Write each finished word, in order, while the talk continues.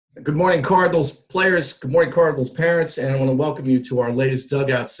Good morning, Cardinals players. Good morning, Cardinals parents. And I want to welcome you to our latest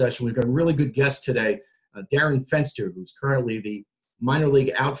Dugout session. We've got a really good guest today, Darren Fenster, who's currently the minor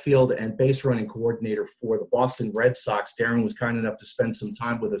league outfield and base running coordinator for the Boston Red Sox. Darren was kind enough to spend some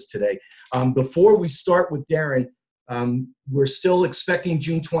time with us today. Before we start with Darren, we're still expecting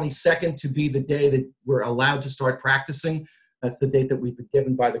June 22nd to be the day that we're allowed to start practicing. That's the date that we've been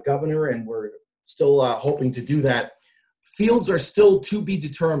given by the governor, and we're still hoping to do that. Fields are still to be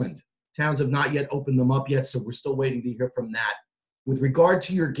determined. Towns have not yet opened them up yet, so we're still waiting to hear from that. With regard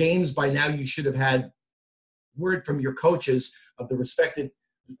to your games, by now you should have had word from your coaches of the respective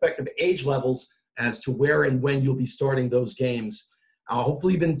age levels as to where and when you'll be starting those games.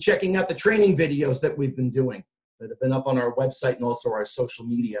 Hopefully you've been checking out the training videos that we've been doing that have been up on our website and also our social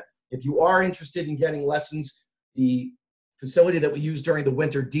media. If you are interested in getting lessons, the facility that we use during the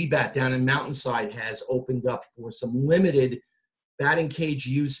winter, DBAT down in Mountainside, has opened up for some limited batting cage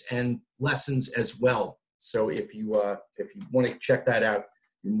use and lessons as well. So if you want to check that out,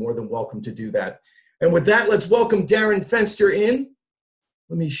 you're more than welcome to do that. And with that, let's welcome Darren Fenster in.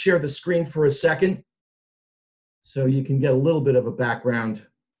 Let me share the screen for a second so you can get a little bit of a background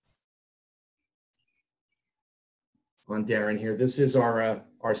on Darren here. This is our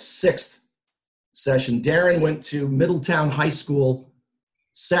sixth session. Darren went to Middletown High School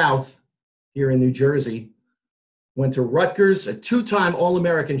South here in New Jersey, went to Rutgers, a two-time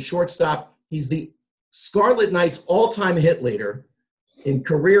All-American shortstop. He's the Scarlet Knights all-time hit leader in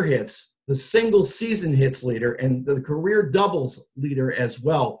career hits, the single season hits leader, and the career doubles leader as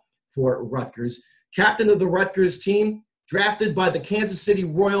well for Rutgers. Captain of the Rutgers team, drafted by the Kansas City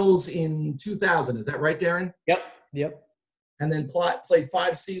Royals in 2000. Is that right, Darren? Yep. And then played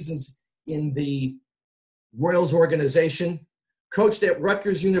 5 seasons in the Royals organization. Coached at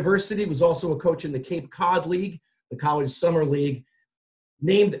Rutgers University, was also a coach in the Cape Cod League, the College Summer League.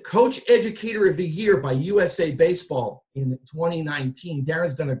 Named Coach Educator of the Year by USA Baseball in 2019.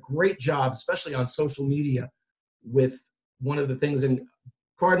 Darren's done a great job, especially on social media, with one of the things. And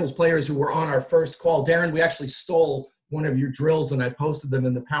Cardinals players who were on our first call, Darren, we actually stole one of your drills and I posted them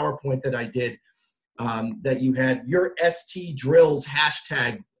in the PowerPoint that I did, that you had your ST drills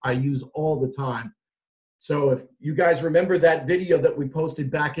hashtag I use all the time. So if you guys remember that video that we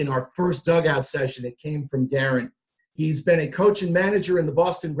posted back in our first Dugout session, it came from Darren. He's been a coach and manager in the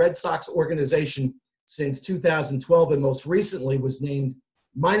Boston Red Sox organization since 2012 and most recently was named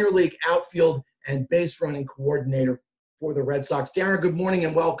minor league outfield and base running coordinator for the Red Sox. Darren, good morning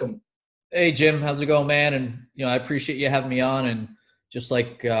and welcome. Hey, Jim. How's it going, man? And, I appreciate you having me on. And just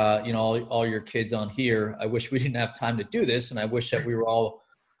like, all your kids on here, I wish we didn't have time to do this. And I wish that we were all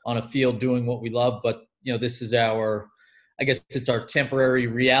on a field doing what we love. But, this is I guess it's our temporary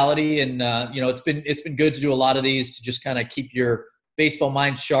reality. And, it's been good to do a lot of these to just kind of keep your baseball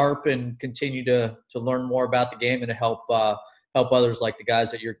mind sharp and continue to learn more about the game and to help others like the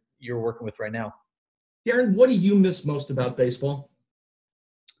guys that you're working with right now. Darren, what do you miss most about baseball?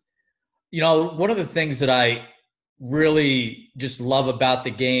 One of the things that I really just love about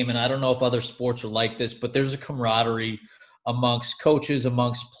the game, and I don't know if other sports are like this, but there's a camaraderie amongst coaches,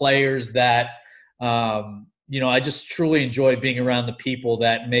 amongst players that, I just truly enjoy being around the people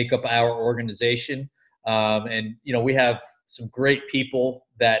that make up our organization. And we have some great people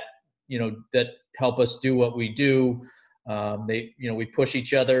that, that help us do what we do. We push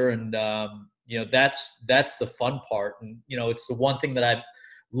each other and, that's the fun part. And, it's the one thing that I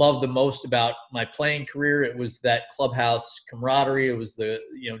love the most about my playing career. It was that clubhouse camaraderie. It was the,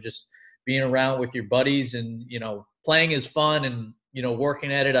 just being around with your buddies and, playing is fun and,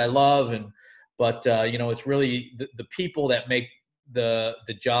 working at it I love. But it's really the people that make the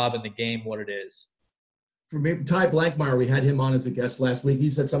job and the game what it is. For me, Ty Blankmeyer, we had him on as a guest last week. He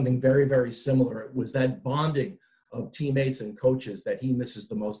said something very, very similar. It was that bonding of teammates and coaches that he misses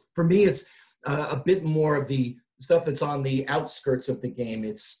the most. For me, it's a bit more of the stuff that's on the outskirts of the game.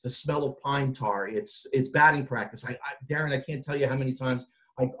 It's the smell of pine tar. It's batting practice. Darren, I can't tell you how many times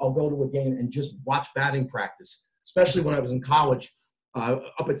I'll go to a game and just watch batting practice, especially when I was in college.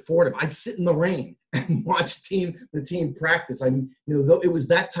 Up at Fordham, I'd sit in the rain and watch the team practice. It was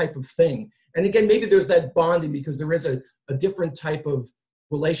that type of thing. And again, maybe there's that bonding because there is a different type of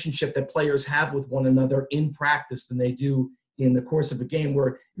relationship that players have with one another in practice than they do in the course of a game,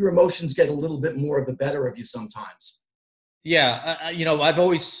 where your emotions get a little bit more of the better of you sometimes. Yeah, I've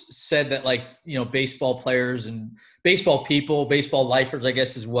always said that, baseball players and baseball people, baseball lifers, I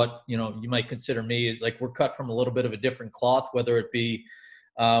guess is what, you might consider me, is like we're cut from a little bit of a different cloth, whether it be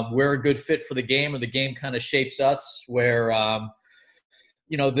we're a good fit for the game or the game kind of shapes us, where,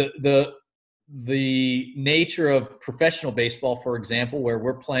 the the nature of professional baseball, for example, where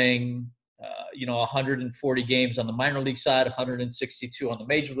we're playing, 140 games on the minor league side, 162 on the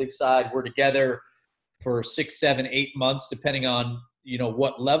major league side. We're together for 6, 7, 8 months, depending on,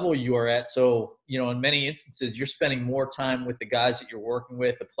 what level you are at. So, in many instances, you're spending more time with the guys that you're working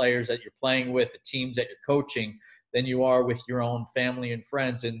with, the players that you're playing with, the teams that you're coaching, than you are with your own family and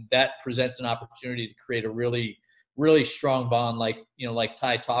friends. And that presents an opportunity to create a really, really strong bond, like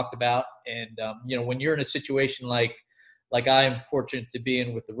Ty talked about. And, when you're in a situation like I am fortunate to be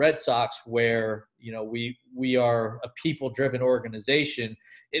in with the Red Sox, where, we are a people-driven organization,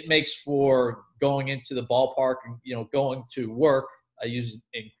 it makes for going into the ballpark and, going to work, I use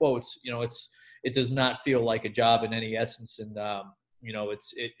in quotes, it does not feel like a job in any essence. And,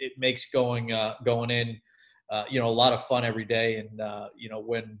 it makes going in, a lot of fun every day. And,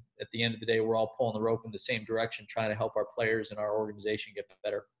 when at the end of the day, we're all pulling the rope in the same direction, trying to help our players and our organization get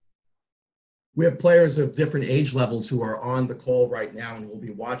better. We have players of different age levels who are on the call right now, and we'll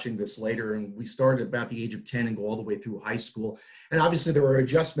be watching this later. And we started about the age of 10 and go all the way through high school. And obviously there are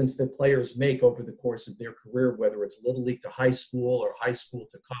adjustments that players make over the course of their career, whether it's little league to high school or high school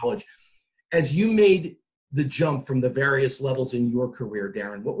to college. As you made the jump from the various levels in your career,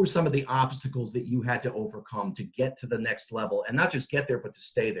 Darren, what were some of the obstacles that you had to overcome to get to the next level, and not just get there, but to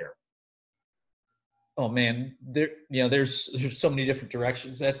stay there? Oh man, there's so many different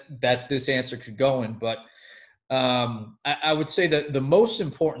directions that this answer could go in, but I would say that the most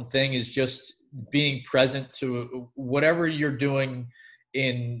important thing is just being present to whatever you're doing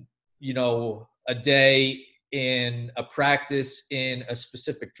in, a day, in a practice, in a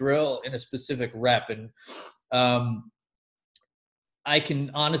specific drill, in a specific rep. And I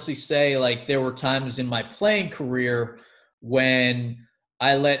can honestly say, like, there were times in my playing career when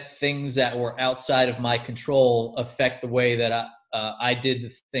I let things that were outside of my control affect the way that I did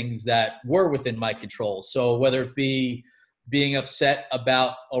the things that were within my control. So whether it be being upset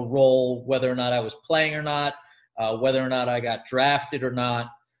about a role, whether or not I was playing or not, whether or not I got drafted or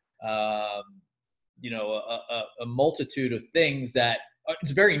not, a multitude of things that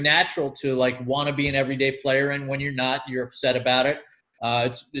it's very natural to want to be an everyday player. And when you're not, you're upset about it.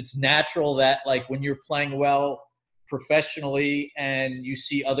 It's natural that when you're playing well professionally and you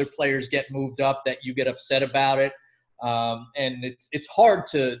see other players get moved up, that you get upset about it. And it's hard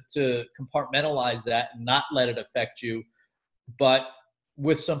to compartmentalize that and not let it affect you. But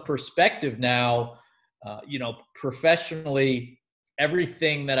with some perspective now, professionally,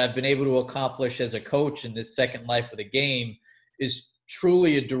 everything that I've been able to accomplish as a coach in this second life of the game is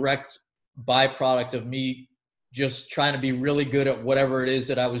truly a direct byproduct of me just trying to be really good at whatever it is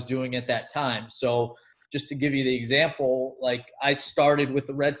that I was doing at that time. So just to give you the example, I started with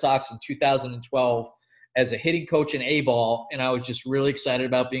the Red Sox in 2012 as a hitting coach in A-ball, and I was just really excited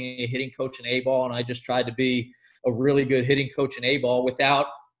about being a hitting coach in A-ball, and I just tried to be a really good hitting coach in A-ball without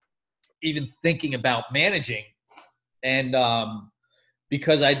even thinking about managing. And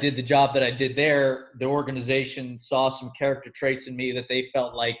because I did the job that I did there, the organization saw some character traits in me that they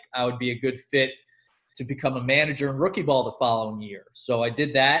felt like I would be a good fit to become a manager in rookie ball the following year. So I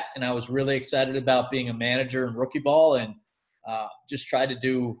did that, and I was really excited about being a manager in rookie ball, and just tried to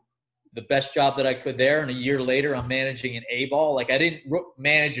do the best job that I could there. And a year later, I'm managing in A-ball. I didn't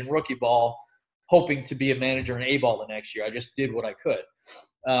manage in rookie ball hoping to be a manager in A-ball the next year. I just did what I could.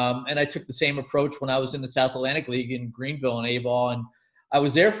 And I took the same approach when I was in the South Atlantic League in Greenville in A-ball, and I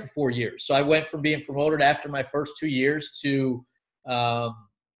was there for 4 years. So I went from being promoted after my first 2 years to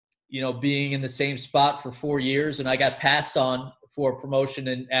being in the same spot for 4 years, and I got passed on for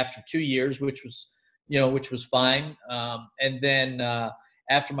promotion after 2 years, which was fine. And then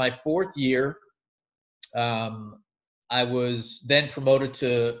after my fourth year, I was then promoted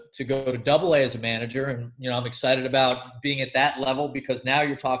to go to Double A as a manager, and I'm excited about being at that level, because now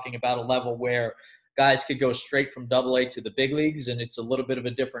you're talking about a level where guys could go straight from Double A to the big leagues, and it's a little bit of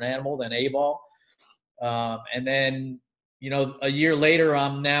a different animal than A-ball. And then a year later,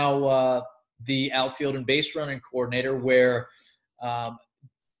 I'm now the outfield and base running coordinator, where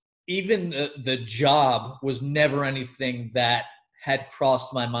even the job was never anything that had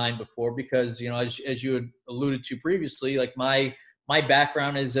crossed my mind before, because, as you had alluded to previously, my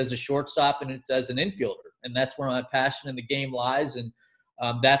background is as a shortstop and it's as an infielder, and that's where my passion in the game lies. And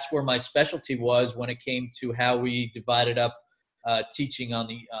that's where my specialty was when it came to how we divided up teaching on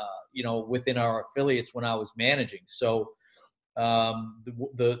the, within our affiliates when I was managing. So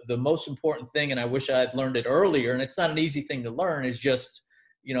the most important thing, and I wish I had learned it earlier, and it's not an easy thing to learn, is just,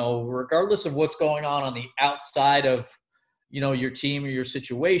 regardless of what's going on the outside of, your team or your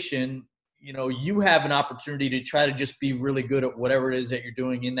situation, you have an opportunity to try to just be really good at whatever it is that you're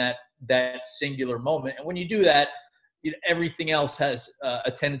doing in that that singular moment. And when you do that, everything else has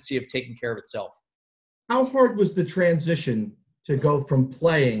a tendency of taking care of itself. How hard was the transition to go from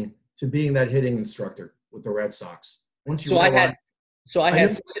playing to being that hitting instructor with the Red Sox? Once you realized, I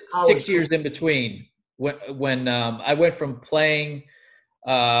had 6 years in between when I went from playing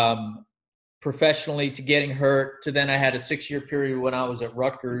professionally to getting hurt to then I had a 6-year period when I was at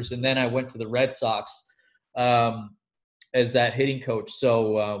Rutgers, and then I went to the Red Sox as that hitting coach.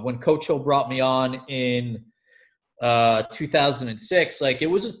 So when Coach Hill brought me on in 2006, like it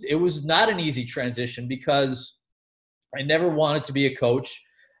was not an easy transition because I never wanted to be a coach.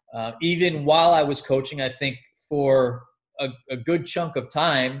 Even while I was coaching, I think for a good chunk of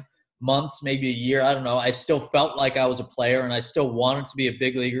time, months, maybe a year, I don't know, I still felt like I was a player and I still wanted to be a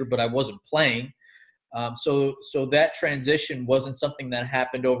big leaguer, but I wasn't playing. So that transition wasn't something that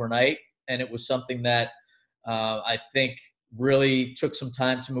happened overnight, and it was something that I think really took some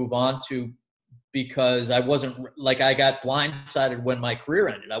time to move on to, because I got blindsided when my career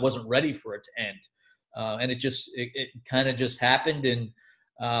ended. I wasn't ready for it to end. And it kind of just happened. And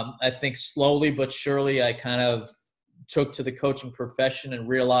I think slowly but surely I kind of took to the coaching profession and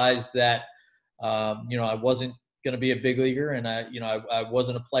realized that, I wasn't going to be a big leaguer, and I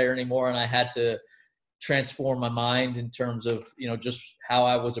wasn't a player anymore. And I had to transform my mind in terms of, just how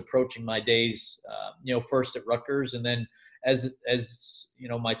I was approaching my days, first at Rutgers. And then as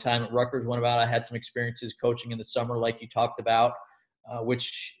my time at Rutgers went about, I had some experiences coaching in the summer, like you talked about,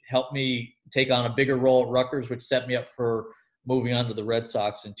 which helped me take on a bigger role at Rutgers, which set me up for moving on to the Red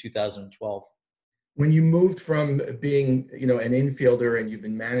Sox in 2012. When you moved from being, an infielder and you've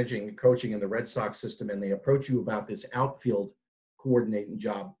been managing and coaching in the Red Sox system, and they approach you about this outfield coordinating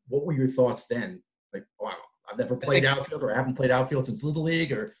job, what were your thoughts then? Like, wow, I've never played outfield, or I haven't played outfield since Little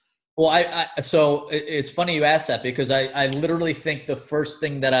League, or... Well, so it's funny you asked that, because I literally think the first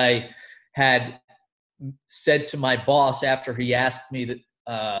thing that I had said to my boss after he asked me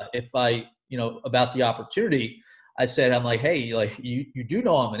that if I, about the opportunity, I said, I'm like, hey, like you do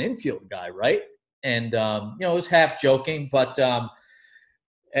know I'm an infield guy, right? And, it was half joking, but,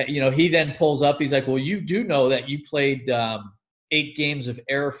 he then pulls up, he's like, well, you do know that you played 8 games of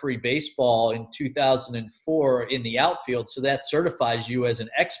error-free baseball in 2004 in the outfield, so that certifies you as an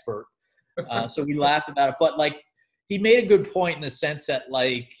expert. So we laughed about it. But, like, he made a good point in the sense that,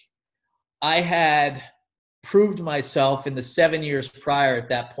 like, I had proved myself in the 7 years prior at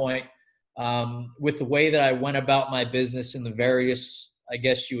that point with the way that I went about my business in the various, I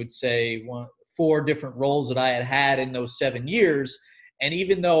guess you would say, 4 different roles that I had in those 7 years. And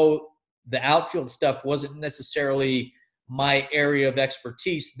even though the outfield stuff wasn't necessarily my area of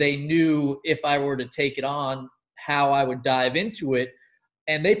expertise, they knew if I were to take it on, how I would dive into it.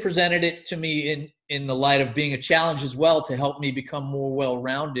 And they presented it to me in the light of being a challenge as well, to help me become more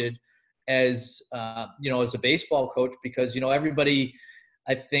well-rounded as a baseball coach, because, everybody,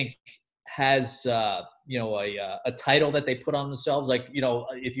 I think, has, a title that they put on themselves. Like,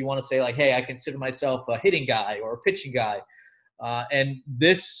 if you want to say like, hey, I consider myself a hitting guy or a pitching guy. And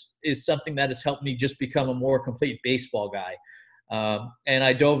this is something that has helped me just become a more complete baseball guy. And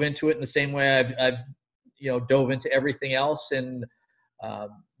I dove into it in the same way I've dove into everything else. And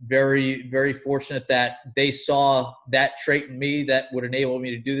very, very fortunate that they saw that trait in me that would enable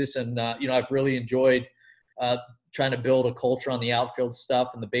me to do this. And, I've really enjoyed trying to build a culture on the outfield stuff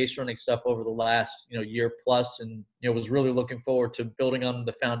and the base running stuff over the last, year plus. And, was really looking forward to building on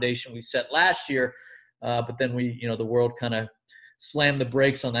the foundation we set last year. But then the world kind of slammed the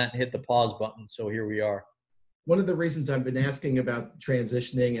brakes on that and hit the pause button. So here we are. One of the reasons I've been asking about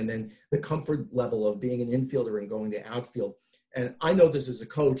transitioning and then the comfort level of being an infielder and going to outfield. And I know this as a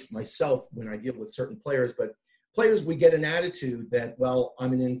coach myself when I deal with certain players, but players, we get an attitude that, well,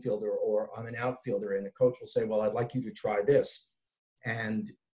 I'm an infielder or I'm an outfielder. And the coach will say, well, I'd like you to try this. And,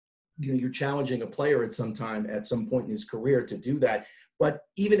 you're challenging a player at some point in his career to do that. But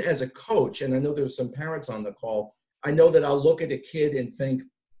even as a coach, and I know there's some parents on the call, I know that I'll look at a kid and think,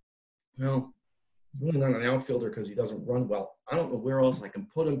 well, he's really not an outfielder because he doesn't run well. I don't know where else I can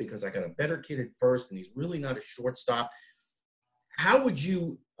put him because I got a better kid at first and he's really not a shortstop. How would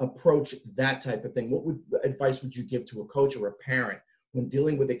you approach that type of thing? What advice would you give to a coach or a parent when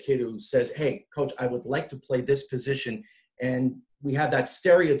dealing with a kid who says, hey, coach, I would like to play this position, and we have that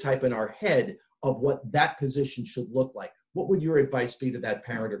stereotype in our head of what that position should look like? What would your advice be to that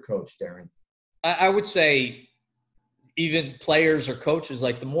parent or coach, Darren? I would say even players or coaches,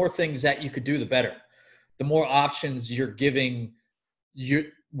 like the more things that you could do, the better. The more options you're giving,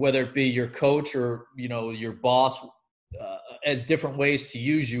 whether it be your coach or, your boss, as different ways to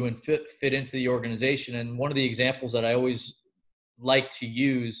use you and fit into the organization. And one of the examples that I always like to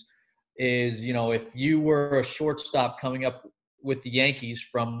use is, if you were a shortstop coming up with the Yankees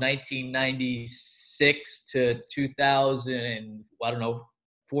from 1996 to 2000 and,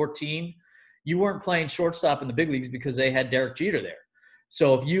 14, you weren't playing shortstop in the big leagues because they had Derek Jeter there.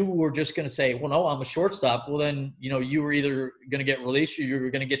 So if you were just going to say, well, no, I'm a shortstop, well, then, you were either going to get released or you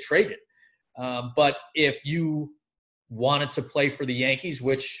were going to get traded. But if you wanted to play for the Yankees,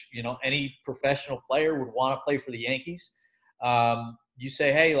 which, any professional player would want to play for the Yankees, you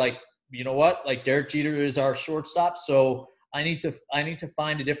say, hey, you know what? Derek Jeter is our shortstop, so I need to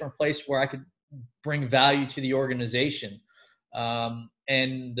find a different place where I could bring value to the organization.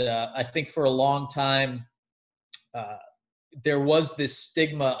 I think for a long time, there was this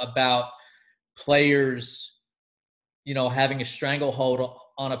stigma about players, having a stranglehold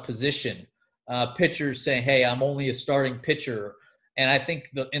on a position. Pitchers saying, hey, I'm only a starting pitcher. And I think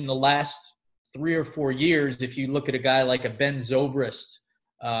in the last 3 or 4 years, if you look at a guy like a Ben Zobrist,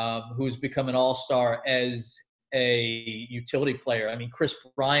 who's become an all-star as a utility player. I mean, Chris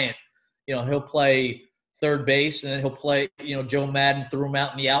Bryant, he'll play third base, and then he'll play, Joe Madden threw him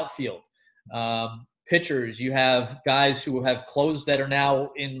out in the outfield. Pitchers, you have guys who have closed that are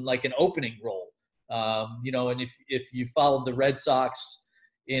now in an opening role. And if you followed the Red Sox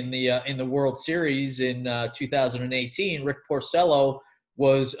in the World Series in 2018, Rick Porcello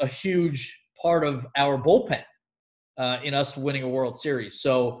was a huge part of our bullpen in us winning a World Series.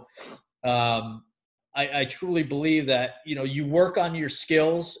 So I truly believe that, you work on your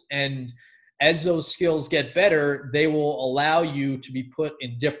skills, and as those skills get better, they will allow you to be put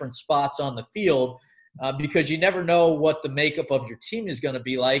in different spots on the field because you never know what the makeup of your team is going to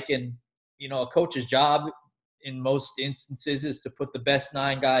be like. And, a coach's job in most instances is to put the best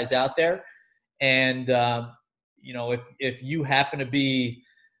 9 guys out there. And, if you happen to be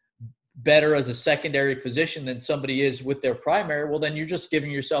better as a secondary position than somebody is with their primary, well, then you're just giving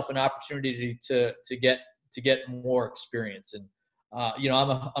yourself an opportunity to get more experience. And,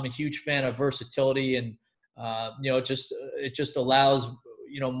 I'm a huge fan of versatility, and, it just allows,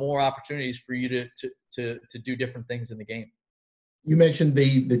 more opportunities for you to do different things in the game. You mentioned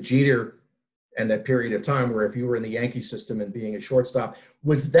the Jeter and that period of time where if you were in the Yankee system and being a shortstop,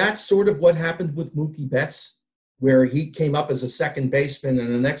 was that sort of what happened with Mookie Betts, where he came up as a second baseman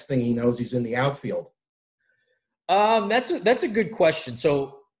and the next thing he knows he's in the outfield? That's a good question.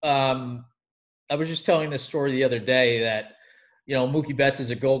 So I was just telling this story the other day that, Mookie Betts is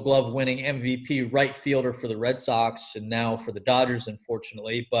a Gold Glove winning MVP right fielder for the Red Sox and now for the Dodgers,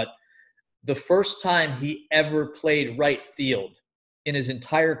 unfortunately. But the first time he ever played right field in his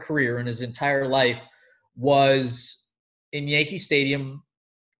entire career, in his entire life, was in Yankee Stadium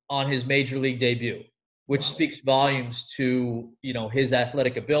on his major league debut, which speaks volumes to, his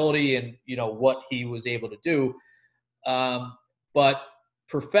athletic ability and, what he was able to do. But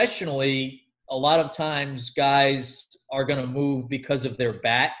professionally, a lot of times guys are going to move because of their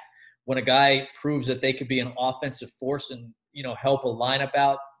bat. When a guy proves that they could be an offensive force and, help a lineup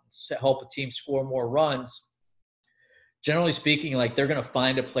out, help a team score more runs, generally speaking, they're going to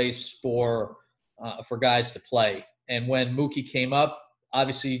find a place for guys to play. And when Mookie came up,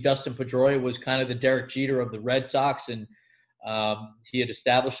 obviously Dustin Pedroia was kind of the Derek Jeter of the Red Sox, and he had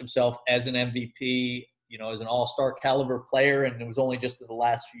established himself as an MVP, as an all-star caliber player, and it was only just in the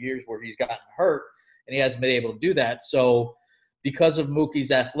last few years where he's gotten hurt, and he hasn't been able to do that. So because of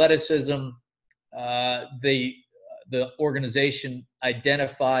Mookie's athleticism, the organization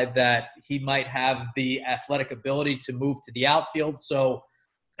identified that he might have the athletic ability to move to the outfield. So,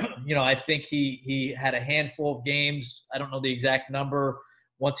 I think he had a handful of games. I don't know the exact number.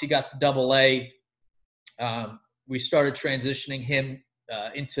 Once he got to Double-A, we started transitioning him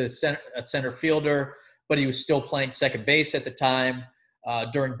into a center fielder, but he was still playing second base at the time.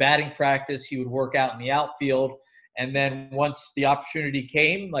 During batting practice, he would work out in the outfield. And then once the opportunity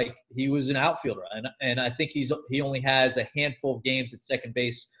came, he was an outfielder. And I think he only has a handful of games at second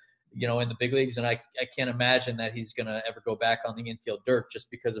base, in the big leagues. And I can't imagine that he's going to ever go back on the infield dirt just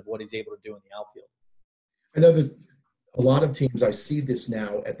because of what he's able to do in the outfield. I know that a lot of teams, I see this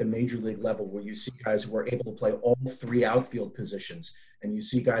now at the major league level, where you see guys who are able to play all 3 outfield positions. And you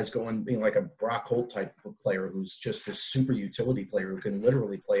see guys being like a Brock Holt type of player who's just this super utility player who can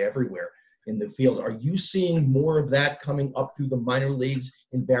literally play everywhere in the field. Are you seeing more of that coming up through the minor leagues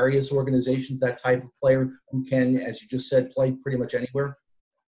in various organizations, that type of player who can, as you just said, play pretty much anywhere?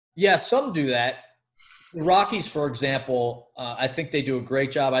 Yeah, some do that. The Rockies, for example, I think they do a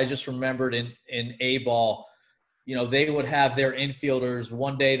great job. I just remembered in A-ball, they would have their infielders.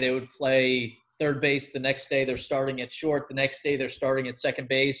 One day they would play third base. The next day they're starting at short. The next day they're starting at second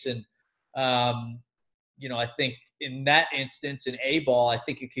base. And I think in that instance, in A ball, I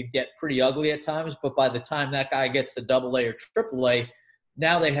think it could get pretty ugly at times. But by the time that guy gets to AA or AAA,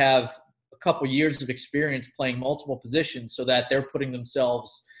 now they have a couple years of experience playing multiple positions, so that they're putting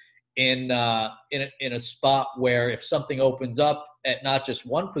themselves in a spot where if something opens up at not just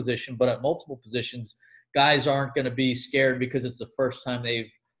one position but at multiple positions, guys aren't going to be scared because it's the first time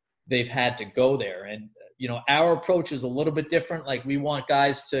they've had to go there. And our approach is a little bit different. Like, we want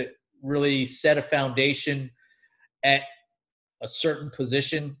guys to really set a foundation at a certain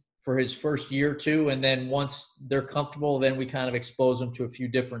position for his first year or two, and then once they're comfortable, then we kind of expose them to a few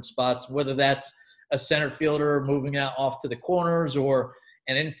different spots, whether that's a center fielder moving out off to the corners or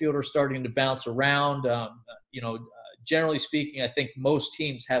an infielder starting to bounce around. Generally speaking, I think most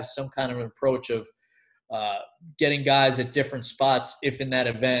teams have some kind of an approach of getting guys at different spots if in that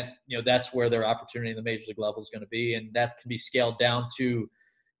event, that's where their opportunity in the major league level is going to be. And that can be scaled down to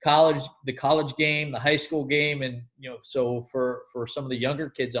the college game, the high school game. And, so for some of the younger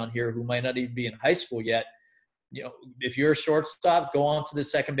kids on here who might not even be in high school yet, if you're a shortstop, go on to the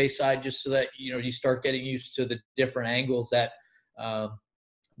second base side just so that, you start getting used to the different angles that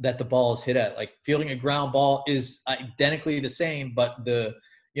the ball is hit at. Like, fielding a ground ball is identically the same, but the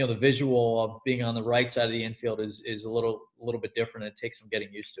visual of being on the right side of the infield is a little bit different. It takes some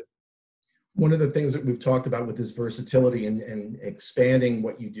getting used to. One of the things that we've talked about with this versatility and expanding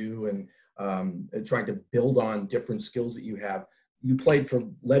what you do and trying to build on different skills that you have. You played for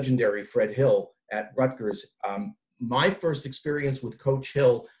legendary Fred Hill at Rutgers. My first experience with Coach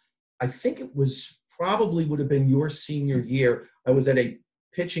Hill, I think it would have been your senior year. I was at a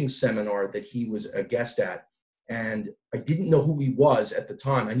pitching seminar that he was a guest at, and I didn't know who he was at the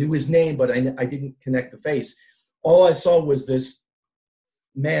time. I knew his name, but I didn't connect the face. All I saw was this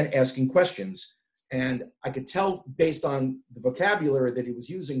man asking questions, and I could tell based on the vocabulary that he was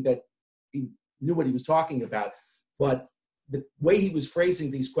using that he knew what he was talking about. But the way he was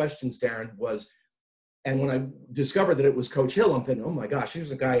phrasing these questions, Darren, was, and when I discovered that it was Coach Hill, I'm thinking, oh my gosh,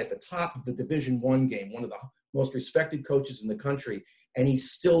 here's a guy at the top of the Division I game, one of the most respected coaches in the country, and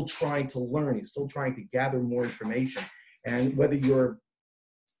he's still trying to learn. He's still trying to gather more information. And whether you're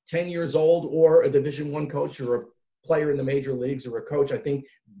 10 years old or a Division I coach or a player in the major leagues or a coach, I think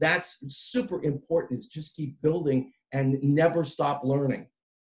that's super important, is just keep building and never stop learning.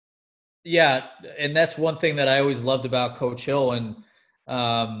 Yeah, and that's one thing that I always loved about Coach Hill. And,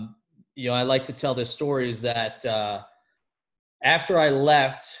 I like to tell this story is that after I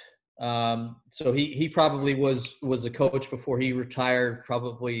left, so he probably was a coach before he retired,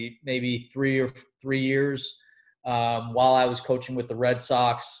 probably maybe 3 years while I was coaching with the Red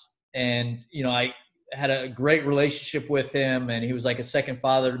Sox. And, I had a great relationship with him, and he was like a second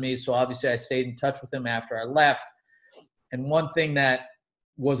father to me. So obviously I stayed in touch with him after I left. And one thing that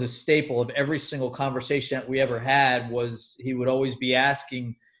was a staple of every single conversation that we ever had was he would always be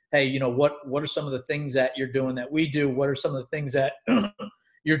asking, hey, what are some of the things that you're doing that we do? What are some of the things that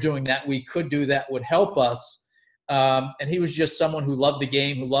you're doing that we could do that would help us? And he was just someone who loved the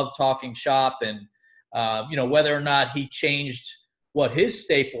game, who loved talking shop. And, whether or not he changed what his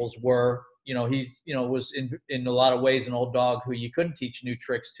staples were, he, was in a lot of ways an old dog who you couldn't teach new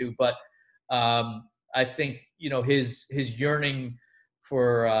tricks to. But I think, his yearning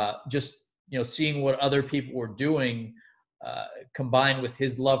for just, seeing what other people were doing, combined with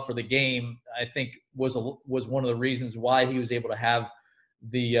his love for the game, I think was one of the reasons why he was able to have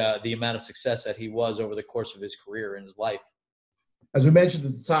the amount of success that he was over the course of his career in his life. As we mentioned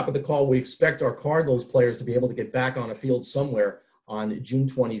at the top of the call, we expect our Cardinals players to be able to get back on a field somewhere on June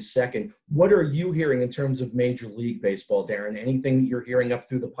 22nd. What are you hearing in terms of Major League Baseball, Darren? Anything that you're hearing up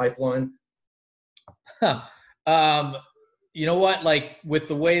through the pipeline? You know what? Like, with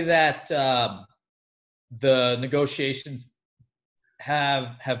the way that the negotiations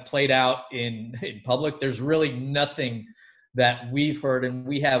have played out in public, there's really nothing that we've heard, and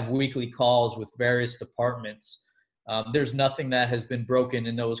we have weekly calls with various departments. There's nothing that has been broken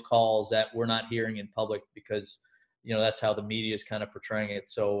in those calls that we're not hearing in public, because that's how the media is kind of portraying it.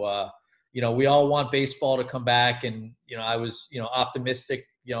 So we all want baseball to come back, and I was optimistic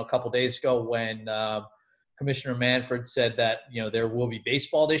a couple days ago when Commissioner Manfred said that there will be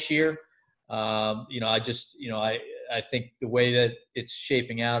baseball this year. I think the way that it's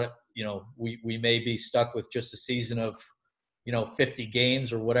shaping out, we may be stuck with just a season of 50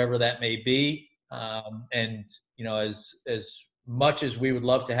 games or whatever that may be. And as much as we would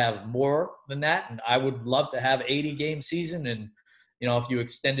love to have more than that, and I would love to have 80 game season, and if you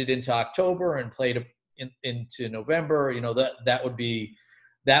extend it into October and played into November, that would be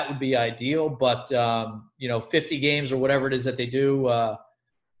ideal. But 50 games or whatever it is that they do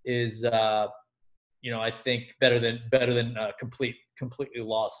is I think better than a completely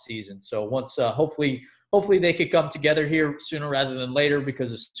lost season. So once hopefully they could come together here sooner rather than later,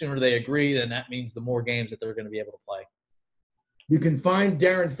 because the sooner they agree, then that means the more games that they're going to be able to play. You can find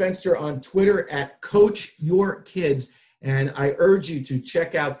Darren Fenster on Twitter at Coach Your Kids, and I urge you to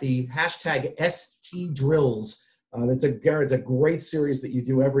check out the hashtag ST Drills. It's a great series that you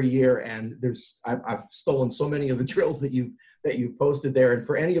do every year, and I've stolen so many of the drills that you've posted there. And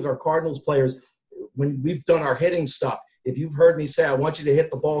for any of our Cardinals players, when we've done our hitting stuff, if you've heard me say I want you to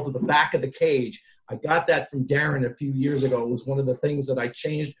hit the ball to the back of the cage, I got that from Darren a few years ago. It was one of the things that I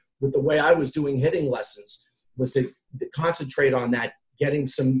changed with the way I was doing hitting lessons, was to concentrate on that, getting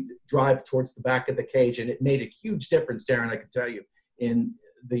some drive towards the back of the cage, and it made a huge difference, Darren, I can tell you, in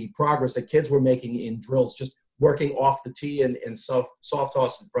the progress that kids were making in drills, just working off the tee and soft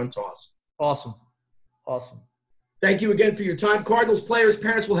toss and front toss. Awesome. Thank you again for your time. Cardinals players,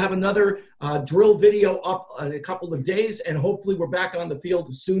 parents will have another drill video up in a couple of days, and hopefully we're back on the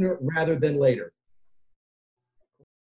field sooner rather than later.